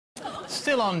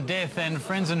Still on death, and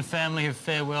friends and family have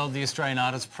farewelled the Australian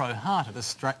artist Pro Hart at the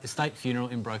state funeral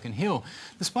in Broken Hill.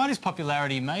 Despite his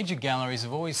popularity, major galleries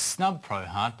have always snubbed Pro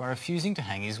Hart by refusing to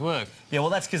hang his work. Yeah, well,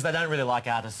 that's because they don't really like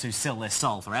artists who sell their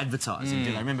soul for advertising,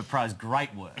 do they? Remember Pro's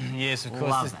great work? Yes, of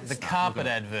course. The carpet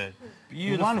advert.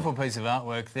 Beautiful. Wonderful piece of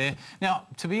artwork there. Now,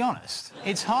 to be honest,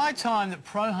 it's high time that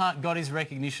Pro Hart got his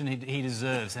recognition he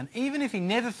deserves. And even if he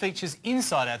never features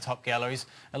inside our top galleries,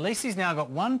 at least he's now got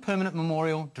one permanent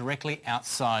memorial directly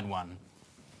outside one.